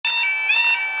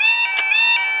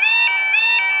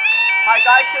Hi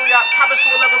guys, here we are at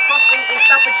Caverswell level crossing in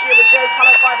Staffordshire with Joe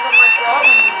Callow 5 on my vlog.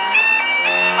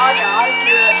 Hi guys,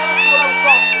 here at Caverswell level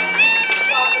crossing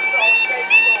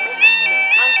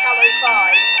and Callow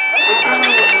 5.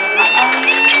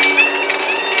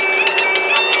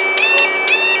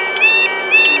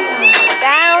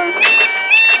 Down.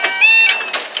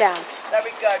 Down. There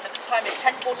we go, now the time is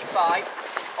 10:45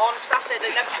 on Saturday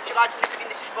the 11th of July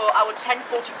 2015. This is for our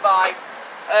 10:45.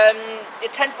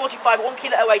 10:45, 1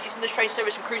 kilo Oasis from the train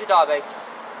service from Cruiser Derby.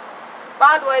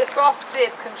 By the way, the cross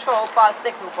is controlled by the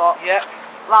signal box. Yep.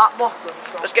 Like most of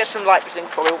them. Let's get some light thing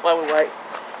for you while we wait.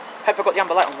 Hope I got the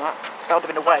amber light on that. That would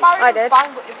have been a waste. I did.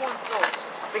 Bang, but if one does.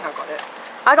 I think I got it.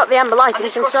 I got the amber light And in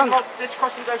some sun. this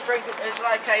crossing goes straight to, it's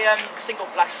like a single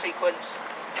flash sequence.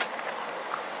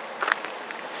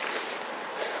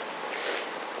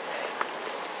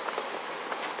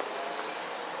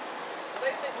 I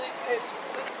don't think Luke Coach is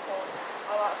looking for it.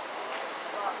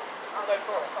 I'll go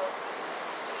for it.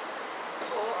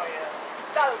 Oh yeah.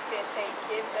 If that was going to take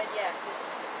him, then yeah.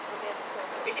 We'll be able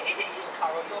to Is it his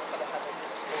car or your car that has it?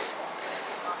 There's a sports car.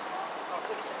 I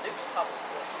thought you said Luke's car was a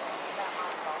sports car. That's my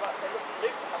car. Right, so look,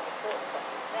 Luke will have a sports car.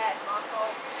 There's my car.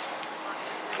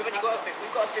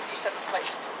 We've got a 57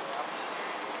 plate.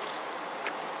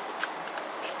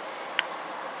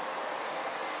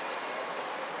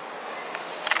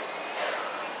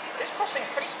 This crossing is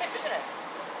pretty stiff, isn't it?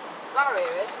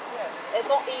 Barrier is. Yeah. It's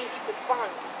not easy to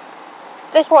find.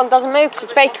 This one doesn't move because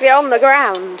it's basically on the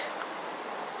ground.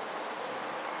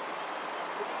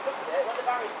 Look at it, when the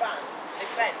barrier's banned, it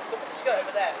bends. Look at the skirt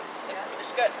over there. The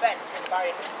skirt bends when the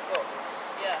barrier hits the floor.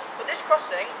 Yeah. But this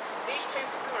crossing, these two,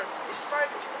 come on, is this barrier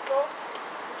touching the floor?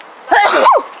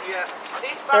 Yeah.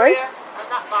 This barrier and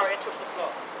that barrier touch the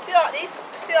floor. See like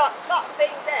that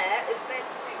thing there is meant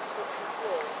to touch the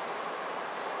floor.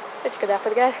 Let's go up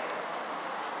again.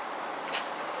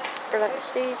 Brilliant,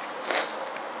 Steve.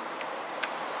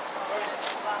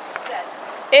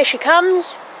 Here she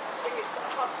comes. I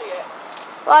can't see it.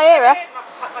 Well, I hear her.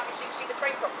 Matthew, see the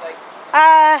train properly?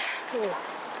 I'll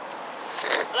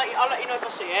I'll let you know if I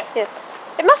see it. yeah.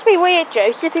 It must be weird,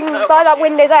 Joe, sitting by that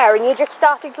window there and you're just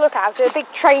starting to look out and a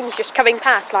big train's just coming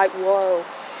past, like, whoa.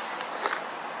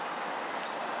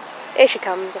 Here she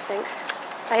comes, I think.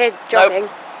 I hear jogging.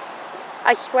 Nope.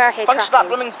 I swear I hear Thanks to that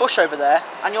tracking. blooming bush over there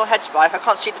and your head spike, I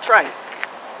can't see the train.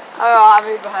 Alright, I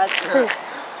move my head.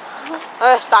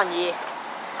 I'll stand here.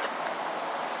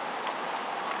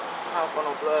 Oh, I've gone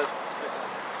all blurred.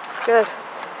 Good.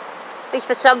 At least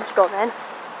the sun's gone then.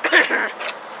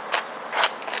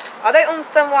 I don't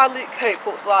understand why Luke Cope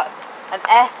puts like an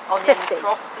S on the 50.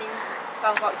 crossing.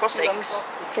 Sounds like Crossings.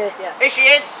 Good. Yeah. Here she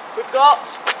is. We've got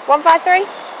 153?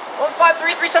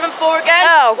 153374 again.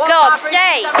 Oh, God, 15374.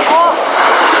 Dave.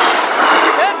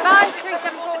 Goodbye,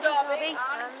 374 And Derby.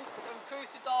 from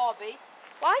Cruiser Derby.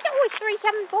 Why is it always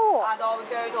 374? And are we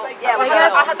going up? Yeah, we I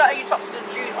go. had that at Utah on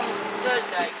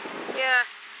Thursday. Yeah.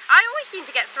 I always seem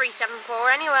to get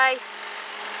 374 anyway.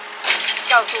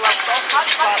 Skeletal laptop.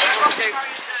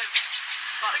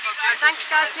 Thanks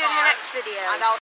guys, see you in the next video.